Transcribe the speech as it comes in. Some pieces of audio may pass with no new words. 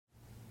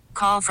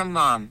call from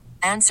mom.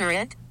 Answer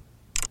it.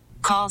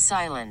 Call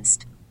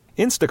silenced.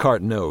 Instacart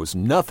knows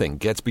nothing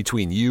gets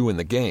between you and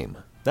the game.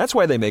 That's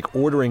why they make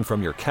ordering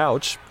from your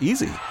couch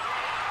easy.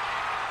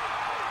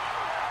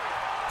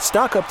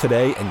 Stock up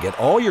today and get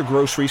all your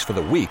groceries for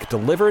the week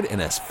delivered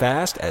in as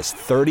fast as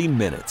 30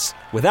 minutes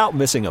without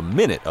missing a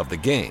minute of the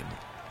game.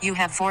 You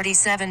have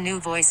 47 new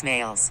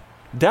voicemails.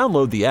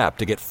 Download the app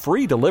to get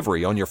free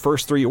delivery on your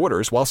first 3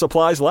 orders while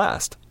supplies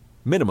last.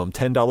 Minimum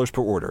 $10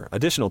 per order.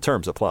 Additional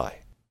terms apply.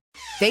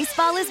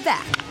 Baseball is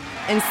back,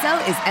 and so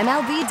is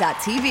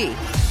MLB.tv.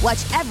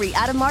 Watch every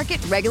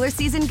out-of-market regular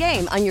season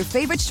game on your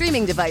favorite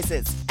streaming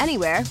devices,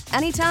 anywhere,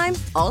 anytime,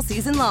 all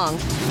season long.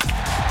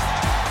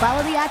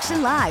 Follow the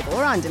action live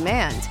or on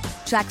demand.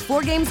 Track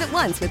 4 games at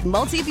once with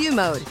multi-view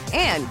mode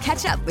and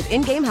catch up with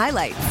in-game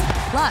highlights.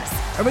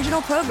 Plus,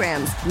 original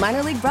programs,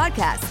 minor league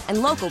broadcasts,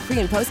 and local pre-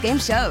 and post-game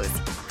shows.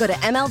 Go to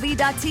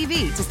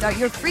MLB.tv to start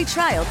your free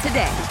trial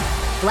today.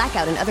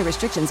 Blackout and other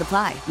restrictions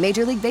apply.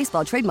 Major League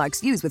Baseball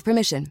trademarks used with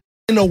permission.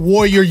 In a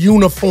Warrior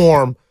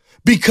uniform,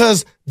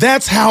 because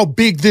that's how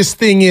big this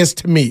thing is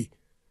to me.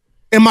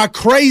 Am I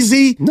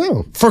crazy?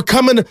 No. For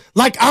coming,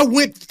 like I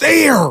went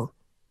there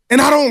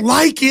and I don't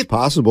like it.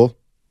 Possible.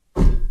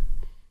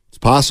 It's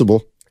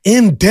possible.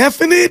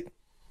 Indefinite?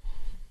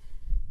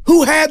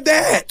 Who had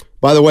that?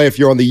 By the way, if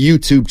you're on the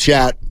YouTube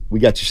chat, we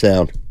got your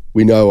sound.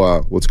 We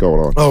know what's going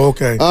on. Oh,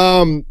 okay.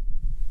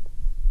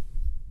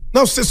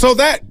 No, so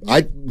that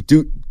I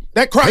do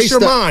that crossed your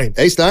mind.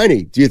 Hey,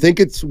 Steiny, do you think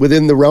it's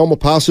within the realm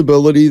of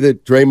possibility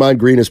that Draymond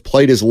Green has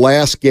played his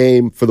last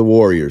game for the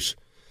Warriors?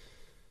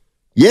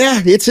 Yeah,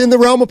 it's in the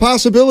realm of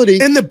possibility.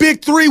 And the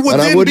big three would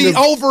then be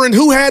over, and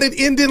who had it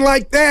ending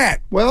like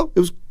that? Well, it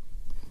was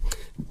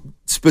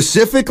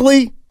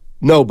specifically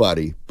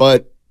nobody,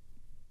 but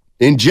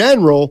in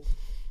general,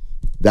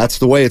 that's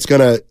the way it's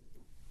gonna.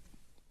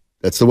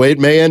 That's the way it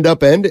may end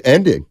up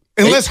ending.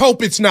 And let's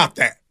hope it's not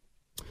that.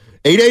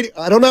 8-8.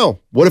 I don't know.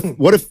 What if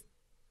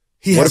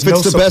it's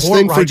the best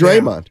thing for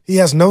Draymond? Now. He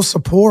has no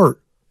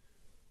support.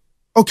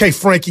 Okay,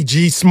 Frankie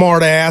G,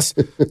 smart ass.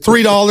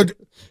 $3.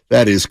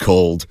 That is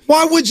cold.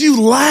 Why would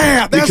you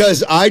laugh?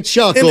 Because I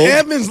chuckled. And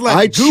Evans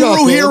like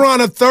Guru here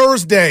on a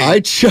Thursday. I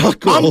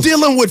chuckled. I'm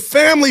dealing with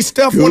family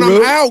stuff when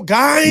I'm out,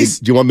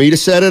 guys. Do you want me to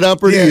set it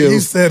up or do you? Yeah, you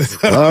set it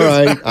up. All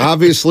right.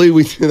 Obviously,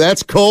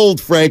 that's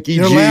cold, Frankie G.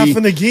 You're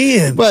laughing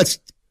again. But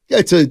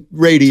it's a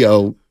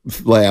radio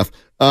laugh.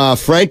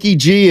 Frankie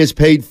G has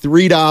paid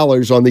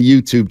 $3 on the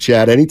YouTube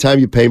chat. Anytime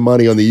you pay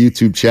money on the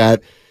YouTube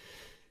chat,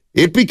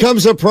 it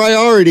becomes a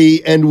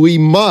priority, and we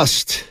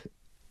must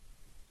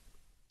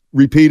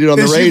repeat it on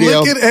the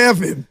radio. Look at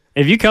Evan.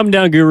 If you come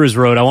down Guru's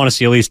Road, I want to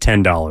see at least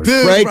 $10.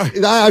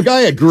 Frank,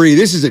 I agree.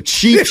 This is a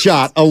cheap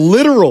shot, a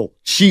literal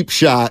cheap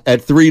shot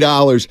at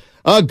 $3.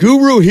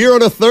 Guru here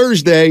on a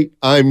Thursday.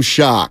 I'm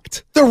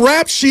shocked. The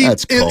rap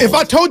sheet, if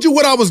I told you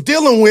what I was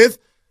dealing with.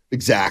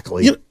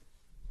 Exactly.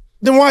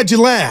 Then why'd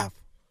you laugh?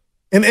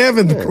 And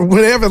Evan,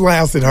 when Evan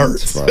laughs, it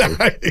hurts. Go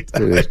ahead.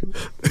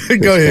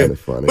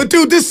 But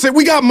dude,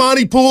 we got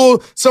Monty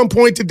Poole some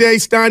point today,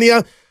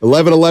 Steiny.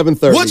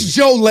 11:30. What's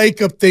Joe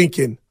Lacob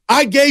thinking?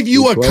 I gave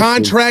you a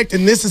contract,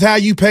 and this is how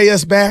you pay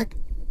us back.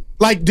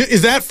 Like,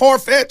 is that far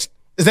fetched?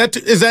 Is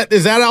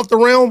that out the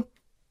realm?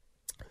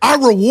 I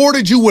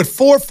rewarded you with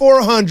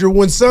 $400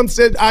 when some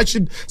said I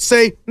should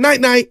say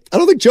night-night. I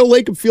don't think Joe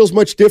Lacob feels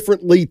much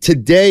differently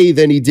today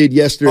than he did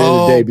yesterday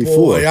or the day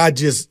before. Boy, I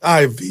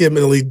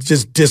vehemently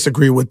just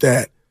disagree with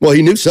that. Well,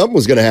 he knew something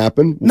was going to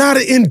happen. Not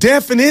an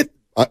indefinite.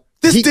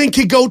 This thing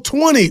could go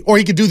 20, or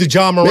he could do the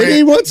John Morant. Maybe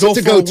he wants it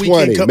to go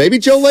 20. Maybe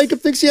Joe Lacob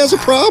thinks he has a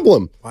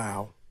problem.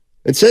 Wow.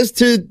 And says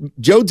to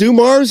Joe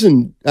Dumars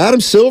and Adam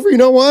Silver, you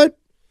know what?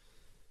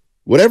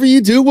 Whatever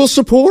you do, we'll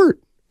support.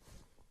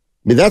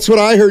 I mean, that's what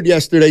I heard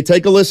yesterday.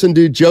 Take a listen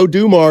to Joe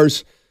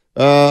Dumars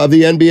of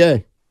the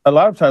NBA. A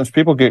lot of times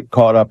people get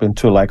caught up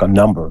into like a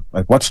number.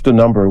 Like, what's the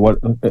number?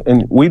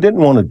 And we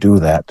didn't want to do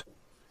that.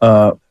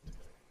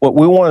 What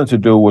we wanted to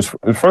do was,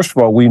 first of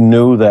all, we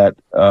knew that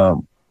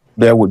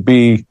there would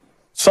be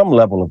some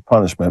level of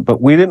punishment,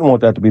 but we didn't want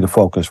that to be the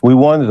focus. We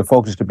wanted the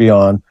focus to be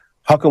on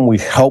how can we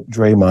help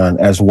Draymond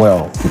as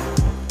well.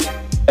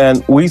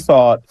 And we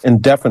thought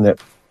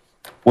indefinite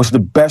was the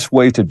best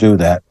way to do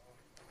that.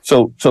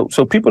 So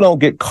people don't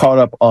get caught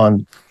up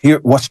on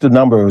here. What's the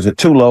number? Is it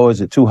too low? Is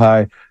it too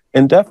high?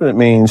 Indefinite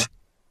means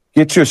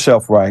get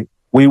yourself right.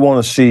 We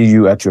want to see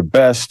you at your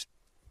best.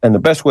 And the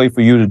best way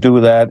for you to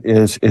do that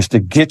is to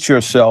get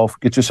yourself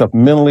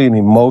mentally and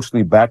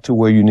emotionally back to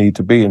where you need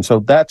to be. And so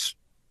that's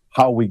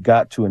how we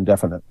got to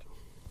indefinite.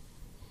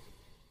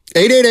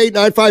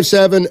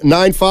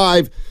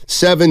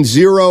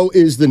 888-957-9570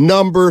 is the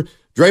number.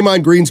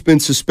 Draymond Green's been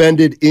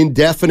suspended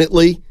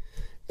indefinitely,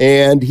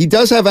 and he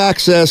does have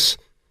access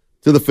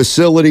to the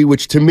facility,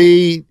 which to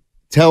me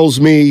tells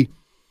me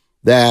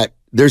that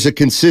there's a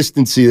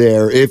consistency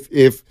there.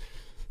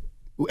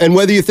 And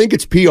whether you think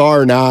it's PR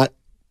or not,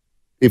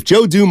 if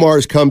Joe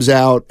Dumars comes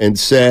out and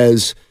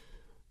says,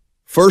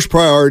 first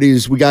priority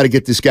is we got to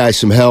get this guy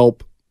some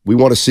help, we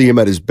want to see him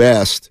at his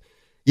best,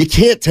 you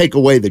can't take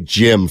away the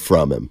gym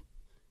from him.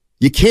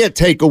 You can't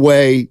take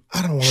away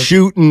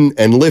shooting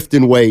and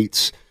lifting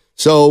weights.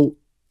 So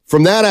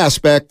from that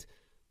aspect,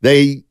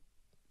 he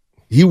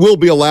will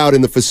be allowed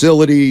in the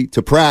facility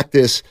to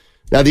practice.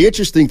 Now, the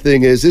interesting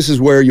thing is, this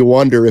is where you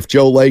wonder if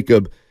Joe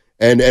Lacob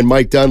and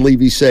Mike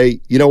Dunleavy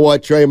say, you know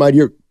what, Draymond,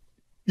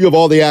 you have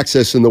all the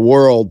access in the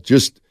world.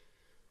 Just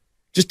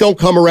don't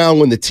come around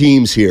when the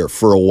team's here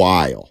for a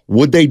while.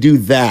 Would they do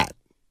that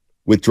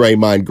with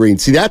Draymond Green?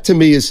 See, that to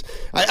me is,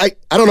 I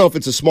don't know if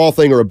it's a small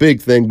thing or a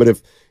big thing, but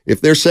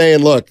if they're saying,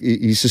 look,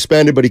 he's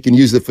suspended, but he can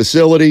use the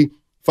facility,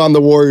 if I'm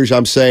the Warriors,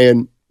 I'm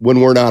saying when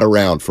we're not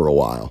around for a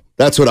while.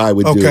 That's what I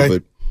would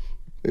do.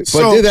 But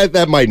so,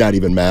 that might not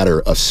even matter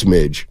a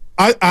smidge.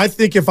 I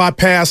think if I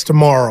passed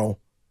tomorrow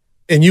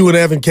and you and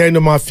Evan came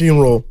to my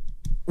funeral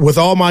with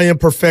all my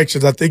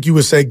imperfections, I think you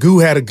would say Goo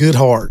had a good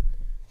heart.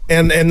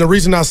 And the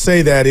reason I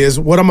say that is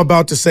what I'm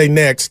about to say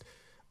next,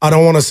 I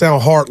don't want to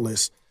sound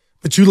heartless,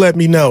 but you let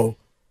me know.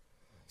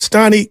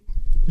 Steiny,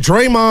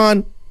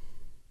 Draymond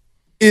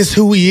is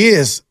who he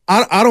is.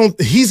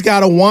 He's got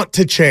to want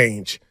to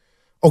change,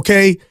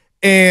 okay?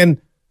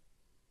 And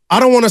I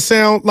don't want to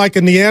sound like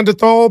a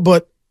Neanderthal,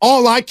 but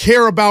all I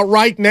care about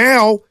right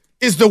now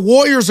is the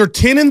Warriors are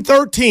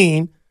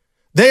 10-13.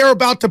 They are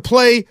about to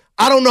play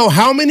I don't know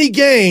how many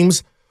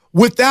games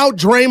without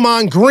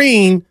Draymond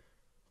Green.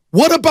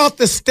 What about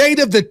the state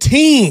of the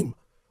team?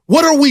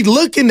 What are we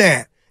looking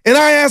at? And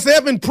I asked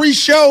Evan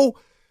pre-show,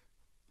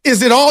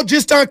 is it all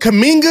just on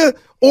Kuminga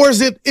or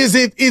is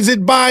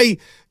it by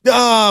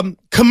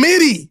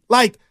committee?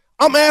 Like,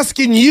 I'm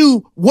asking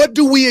you, what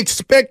do we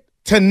expect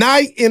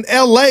tonight in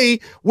LA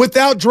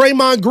without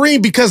Draymond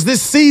Green? Because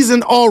this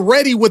season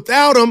already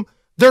without him,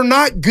 they're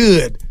not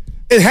good.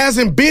 It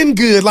hasn't been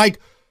good. Like,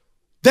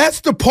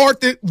 that's the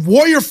part that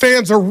Warrior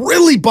fans are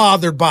really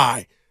bothered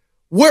by.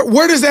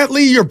 Where does that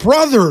leave your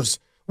brothers?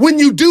 When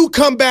you do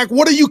come back,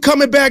 what are you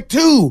coming back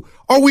to?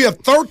 Are we a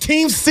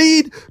 13th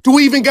seed? Do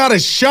we even got a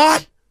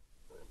shot?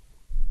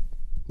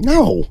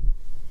 No.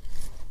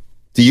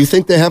 Do you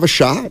think they have a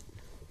shot?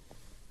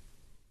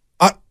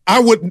 I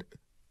wouldn't.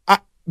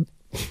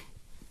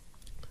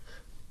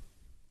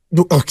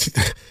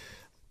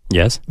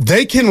 Yes.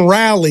 They can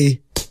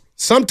rally.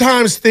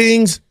 Sometimes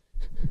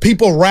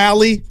people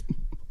rally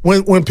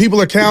when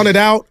people are counted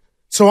out.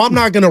 So I'm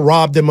not going to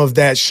rob them of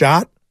that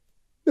shot.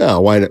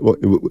 No, why not?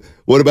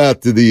 What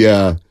about, do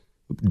the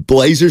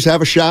Blazers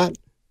have a shot?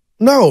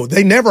 No,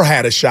 they never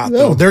had a shot,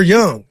 though. They're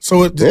young.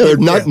 So they're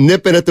not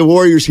nipping at the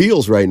Warriors'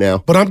 heels right now.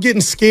 But I'm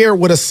getting scared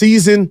with a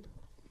season.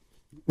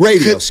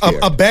 Radio scared.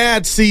 A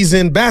bad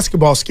season,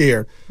 basketball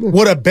scared.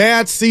 What a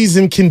bad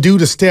season can do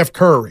to Steph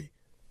Curry.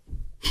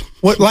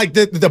 What, like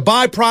the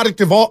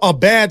byproduct of a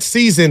bad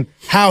season,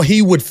 how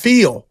he would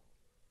feel.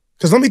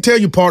 Because let me tell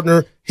you,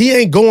 partner, he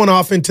ain't going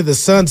off into the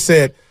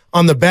sunset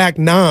on the back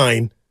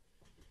nine,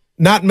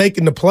 not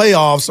making the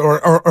playoffs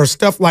or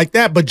stuff like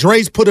that. But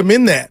Dre's put him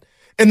in that.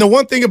 And the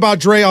one thing about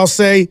Dre, I'll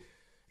say,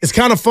 it's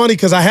kind of funny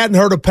because I hadn't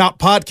heard a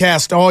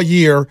podcast all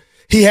year.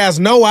 He has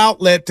no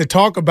outlet to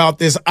talk about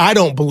this, I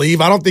don't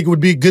believe. I don't think it would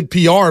be good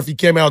PR if he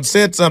came out and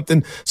said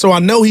something. So I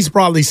know he's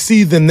probably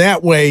seething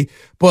that way.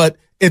 But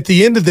at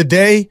the end of the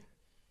day,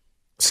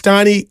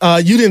 Steiny,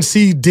 you didn't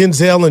see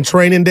Denzel in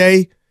Training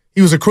Day.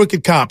 He was a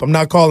crooked cop. I'm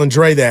not calling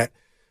Dre that.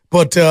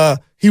 But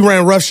he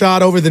ran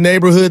roughshod over the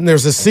neighborhood, and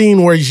there's a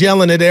scene where he's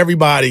yelling at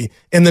everybody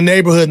in the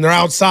neighborhood, and they're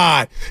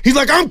outside. He's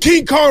like, I'm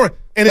King Kong.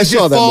 And it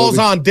just falls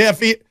on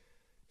deaf ear.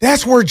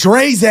 That's where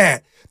Dre's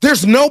at.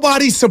 There's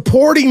nobody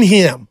supporting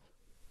him.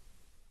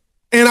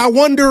 And I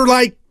wonder,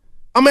 like,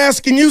 I'm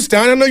asking you,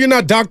 Stein, I know you're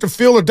not Dr.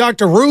 Phil or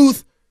Dr.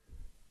 Ruth.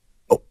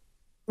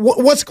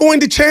 What's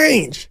going to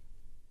change?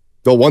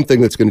 The one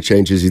thing that's going to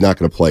change is he's not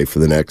going to play for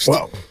the next.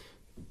 Well,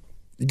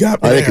 you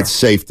got me I think it's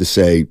safe to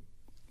say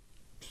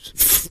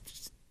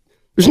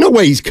there's no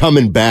way he's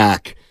coming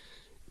back.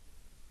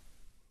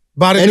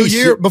 By the new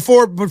year,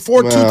 before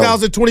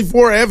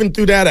 2024, Evan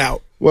threw that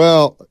out.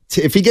 Well,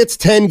 if he gets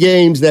 10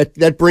 games,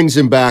 that brings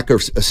him back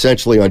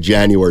essentially on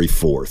January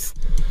 4th.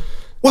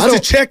 What's the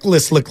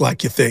checklist look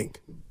like, you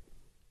think?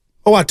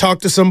 Oh, I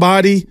talked to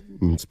somebody.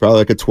 It's probably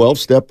like a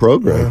 12-step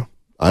program. Yeah.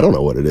 I don't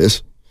know what it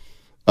is.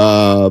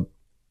 So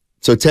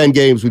 10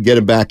 games would get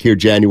him back here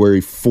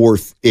January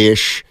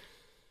 4th-ish.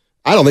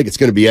 I don't think it's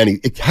going to be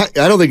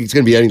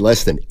any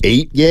less than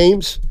 8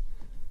 games.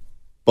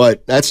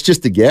 But that's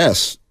just a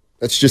guess.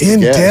 That's just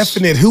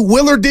indefinite. Who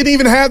Willard didn't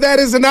even have that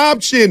as an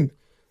option.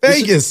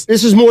 Vegas.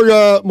 This is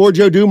more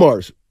Joe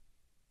Dumars.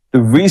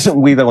 The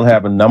reason we don't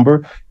have a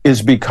number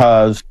is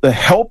because the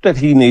help that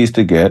he needs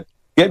to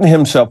getting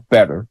himself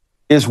better,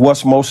 is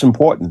what's most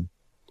important.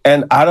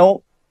 And I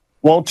don't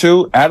want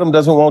to, Adam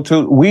doesn't want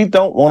to, we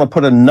don't want to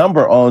put a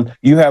number on,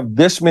 you have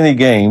this many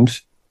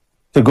games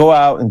to go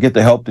out and get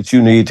the help that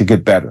you need to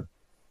get better.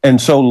 And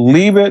so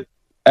leave it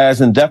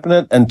as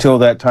indefinite until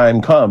that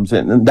time comes.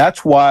 And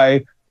that's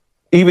why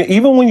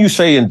even when you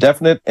say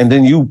indefinite and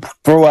then you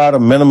throw out a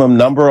minimum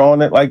number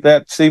on it like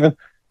that, Stephen,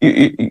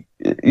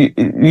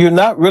 you're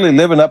not really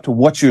living up to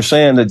what you're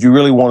saying that you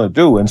really want to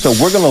do. And so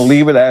we're going to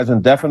leave it as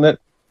indefinite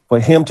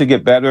for him to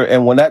get better.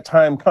 And when that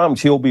time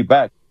comes, he'll be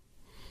back.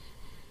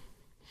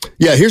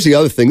 Yeah, here's the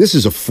other thing. This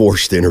is a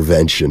forced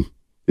intervention,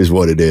 is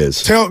what it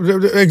is.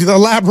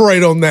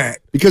 Elaborate on that.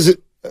 Because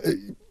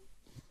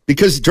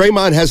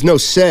Draymond has no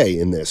say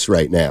in this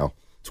right now.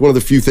 It's one of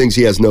the few things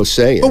he has no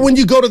say in. But when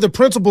you go to the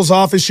principal's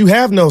office, you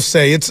have no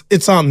say.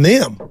 It's on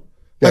them.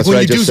 That's like what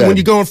I just said. When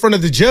you go in front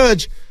of the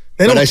judge,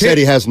 they don't But I care. said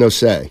he has no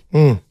say.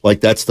 Like,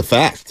 that's the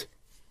fact.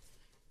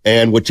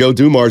 And what Joe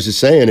Dumars is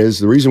saying is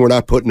the reason we're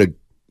not putting a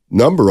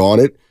number on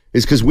it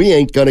is because we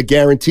ain't going to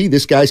guarantee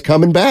this guy's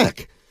coming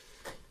back.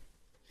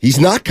 He's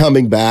not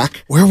coming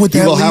back. Where would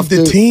that leave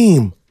the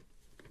team?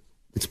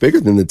 It's bigger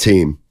than the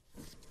team.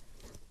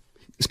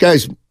 This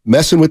guy's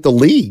messing with the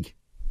league.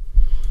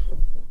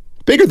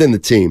 Bigger than the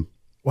team.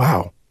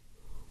 Wow.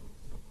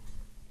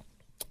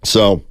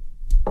 So,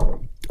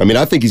 I mean,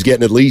 I think he's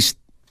getting at least.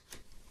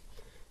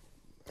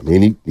 I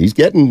mean, he's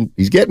getting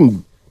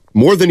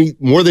more than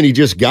he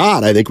just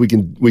got. I think we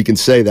can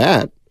say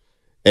that.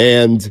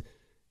 And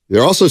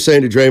they're also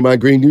saying to Draymond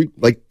Green,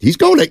 like, he's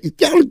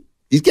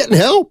getting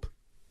help.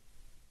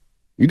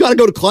 You got to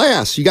go to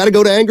class. You got to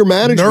go to anger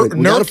management.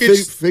 We got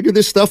to figure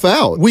this stuff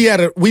out. We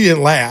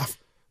didn't laugh,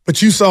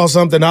 but you saw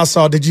something I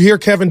saw. Did you hear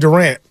Kevin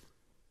Durant?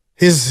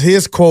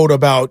 His quote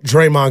about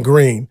Draymond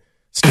Green.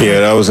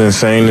 Yeah, that was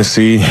insane to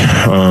see.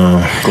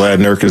 Glad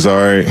Nurk is all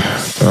right.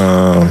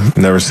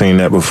 Never seen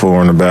that before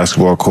on the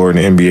basketball court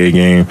in the NBA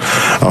game.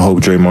 I hope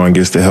Draymond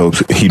gets the help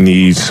he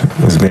needs.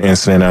 It's been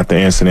incident after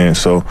incident.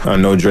 So I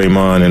know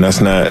Draymond, and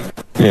that's not,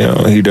 he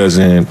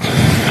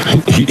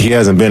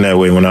hasn't been that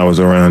way when I was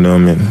around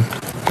him and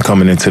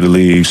coming into the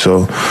league.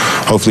 So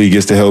hopefully he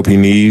gets the help he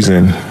needs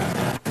and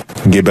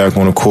get back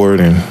on the court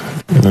and,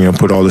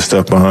 put all this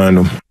stuff behind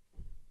him.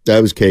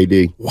 That was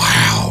KD.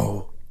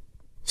 Wow.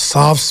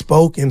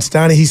 Soft-spoken,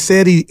 Steiny. He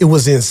said it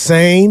was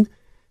insane.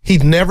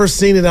 He'd never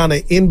seen it on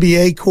an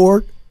NBA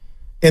court.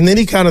 And then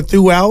he kind of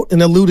threw out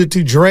and alluded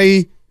to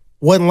Dre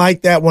wasn't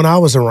like that when I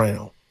was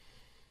around.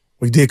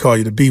 We did call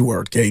you the B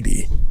word,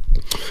 KD,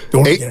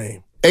 during the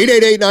game.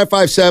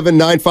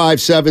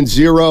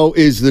 888-957-9570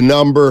 is the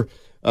number.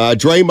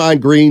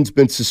 Draymond Green's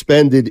been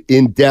suspended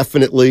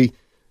indefinitely.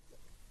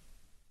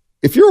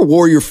 If you're a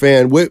Warrior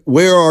fan,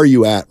 where are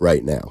you at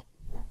right now?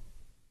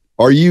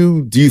 Do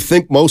you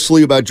think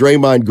mostly about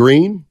Draymond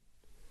Green?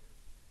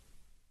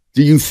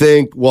 Do you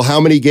think, well,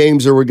 how many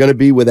games are we going to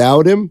be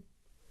without him?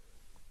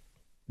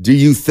 Do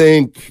you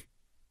think,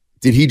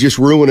 did he just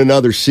ruin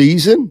another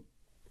season?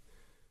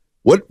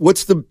 Do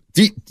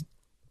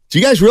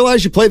you guys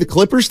realize you play the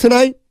Clippers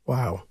tonight?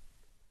 Wow.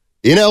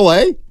 In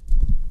LA?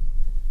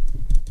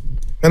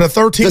 And a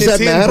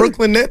 13-10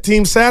 Brooklyn Net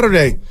team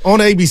Saturday on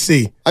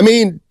ABC. I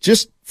mean,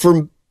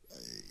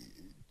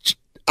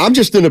 I'm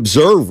just an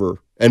observer.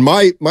 And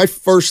my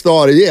first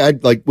thought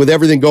is, like with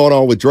everything going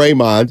on with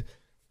Draymond,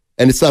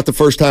 and it's not the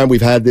first time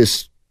we've had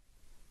this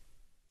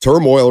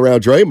turmoil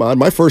around Draymond.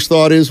 My first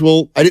thought is,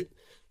 they're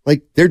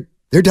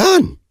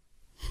done.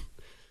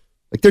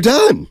 Like, they're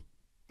done.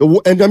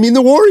 And I mean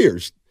the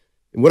Warriors.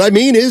 And what I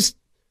mean is,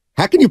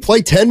 how can you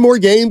play 10 more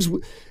games?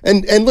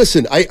 And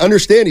listen, I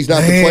understand he's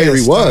not the player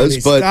he was,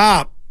 but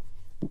stop.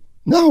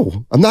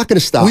 No, I'm not going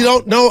to stop. We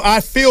don't know. I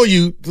feel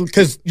you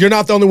because you're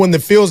not the only one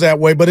that feels that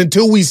way. But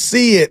until we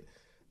see it,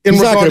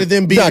 to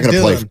them being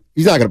done.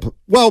 He's not going to play.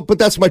 Well, but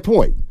that's my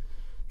point.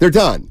 They're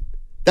done.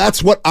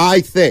 That's what I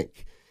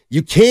think.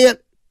 You can't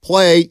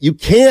play. You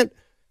can't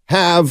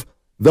have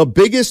the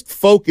biggest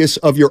focus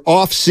of your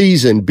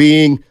offseason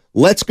being,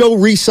 let's go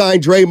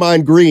re-sign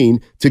Draymond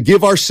Green to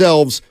give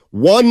ourselves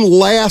one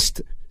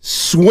last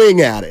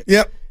swing at it.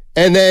 Yep.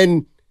 And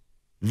then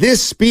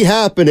this be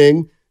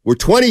happening. We're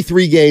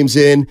 23 games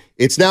in.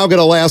 It's now going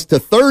to last to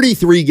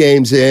 33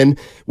 games in.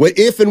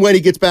 If and when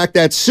he gets back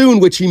that soon,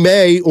 which he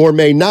may or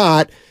may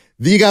not,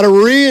 you got to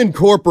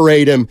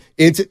reincorporate him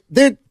into.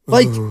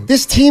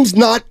 This team's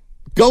not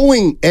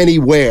going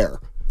anywhere.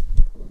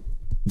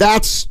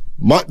 That's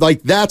what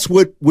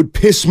would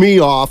piss me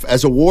off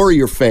as a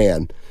Warrior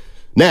fan.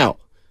 Now,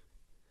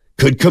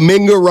 could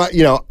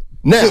Kuminga,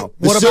 now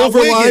the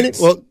silver lining.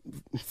 Well,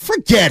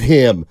 forget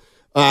him.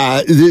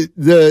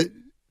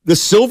 The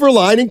silver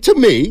lining to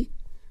me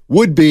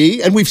would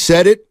be, and we've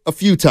said it a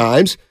few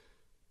times,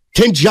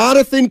 can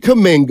Jonathan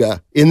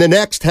Kuminga in the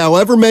next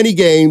however many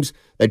games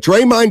that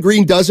Draymond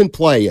Green doesn't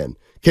play in,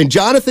 can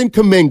Jonathan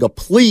Kuminga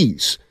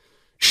please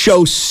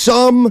show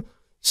some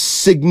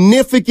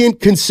significant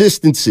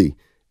consistency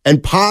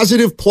and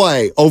positive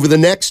play over the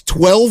next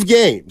 12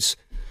 games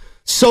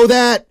so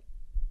that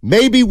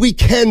maybe we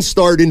can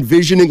start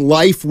envisioning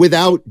life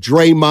without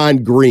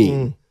Draymond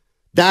Green?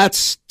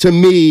 That's, to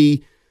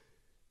me.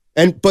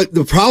 But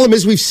the problem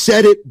is we've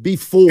said it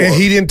before. And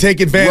he didn't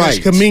take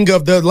advantage, right, Kuminga,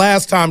 of the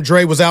last time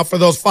Dre was out for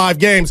those 5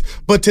 games.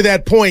 But to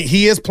that point,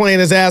 he is playing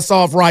his ass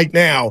off right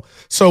now.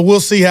 So we'll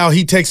see how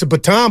he takes a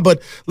baton.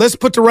 But let's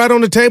put the right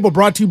on the table,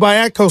 brought to you by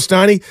Atco,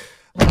 Steiny.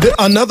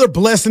 Another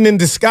blessing in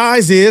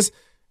disguise is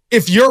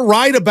if you're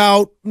right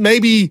about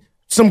maybe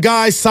some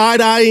guys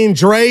side-eyeing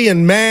Dre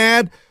and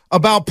mad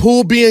about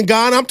Poole being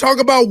gone, I'm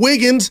talking about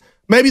Wiggins.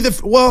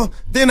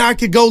 Then I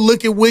could go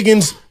look at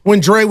Wiggins when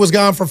Dre was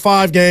gone for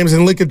 5 games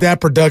and look at that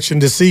production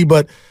to see.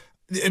 But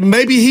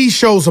maybe he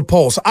shows a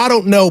pulse. I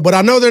don't know, but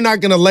I know they're not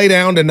going to lay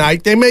down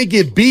tonight. They may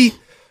get beat,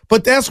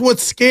 but that's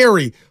what's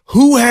scary.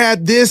 Who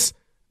had this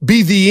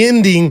be the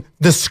ending,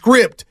 the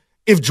script,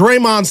 if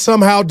Draymond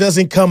somehow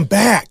doesn't come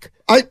back?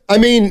 I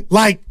mean,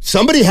 like,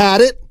 somebody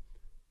had it.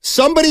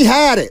 Somebody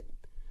had it.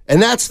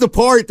 And that's the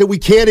part that we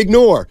can't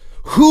ignore.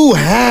 Who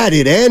had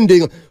it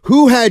ending?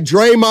 Who had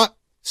Draymond?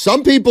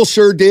 Some people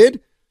sure did.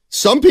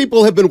 Some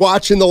people have been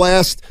watching the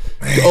last,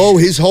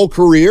 his whole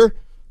career.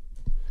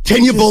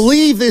 Can you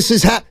believe this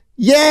is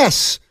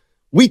Yes.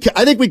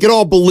 I think we can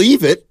all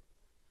believe it.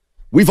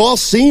 We've all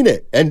seen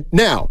it. And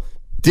now,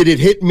 did it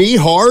hit me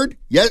hard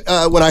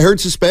when I heard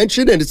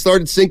suspension and it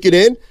started sinking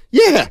in?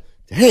 Yeah.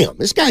 Damn,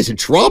 this guy's in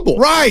trouble.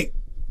 Right.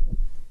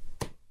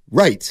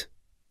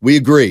 We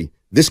agree.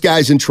 This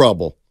guy's in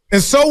trouble.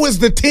 And so is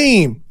the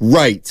team.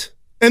 Right.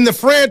 And the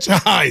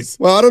franchise.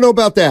 Well, I don't know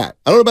about that.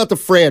 I don't know about the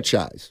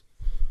franchise.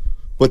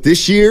 But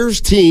this year's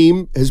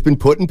team has been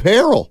put in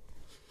peril.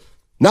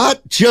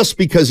 Not just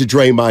because of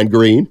Draymond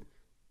Green,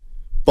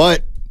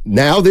 but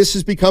now this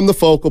has become the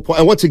focal point.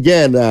 And once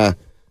again,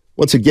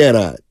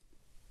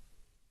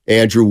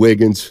 Andrew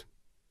Wiggins,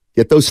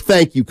 get those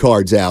thank you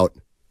cards out.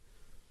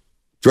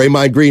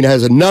 Draymond Green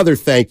has another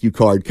thank you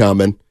card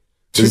coming.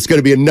 It's going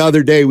to be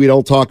another day we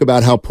don't talk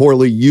about how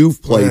poorly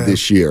you've played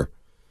this year.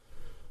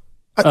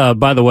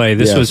 By the way,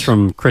 this was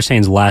from Chris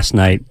Haynes last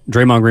night.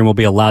 Draymond Green will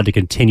be allowed to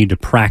continue to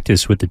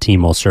practice with the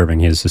team while serving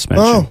his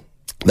suspension. Oh,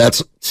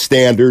 that's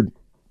standard.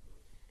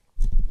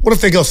 What if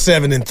they go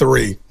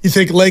 7-3? You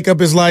think Lakeup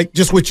is like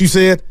just what you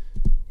said?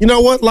 You know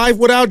what? Life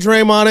without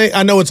Draymond,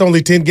 I know it's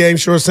only 10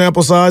 games, short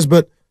sample size,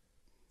 but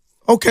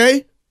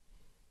okay.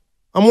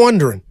 I'm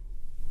wondering.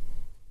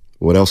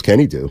 What else can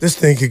he do? This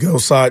thing could go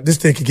This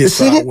thing could get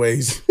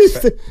sideways.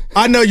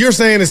 I know you're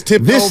saying it's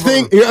tipped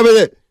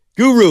over.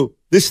 Guru,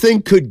 this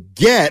thing could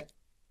get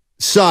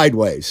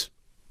sideways.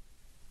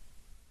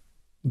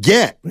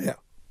 Yeah.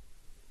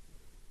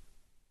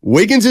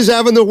 Wiggins is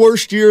having the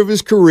worst year of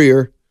his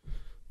career.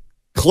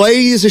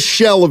 Clay is a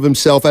shell of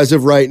himself as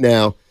of right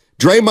now.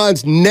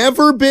 Draymond's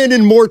never been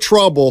in more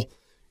trouble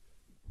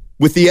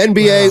with the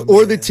NBA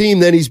or the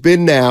team than he's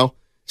been now.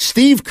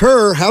 Steve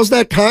Kerr, how's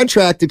that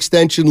contract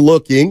extension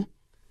looking?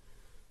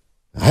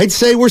 I'd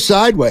say we're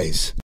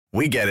sideways.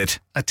 We get it.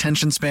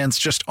 Attention spans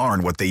just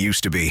aren't what they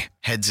used to be.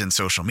 Heads in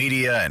social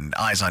media and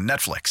eyes on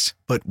Netflix.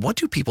 But what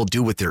do people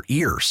do with their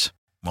ears?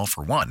 Well,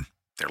 for one,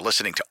 they're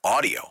listening to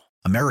audio.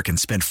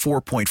 Americans spend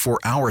 4.4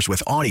 hours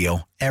with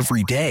audio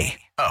every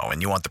day. Oh,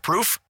 and you want the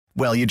proof?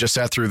 Well, you just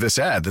sat through this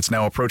ad that's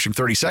now approaching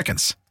 30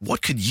 seconds.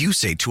 What could you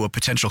say to a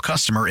potential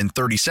customer in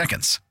 30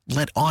 seconds?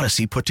 Let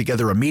Odyssey put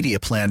together a media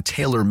plan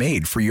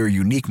tailor-made for your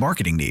unique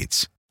marketing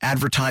needs.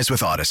 Advertise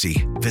with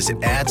Odyssey.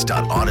 Visit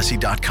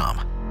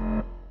ads.odyssey.com.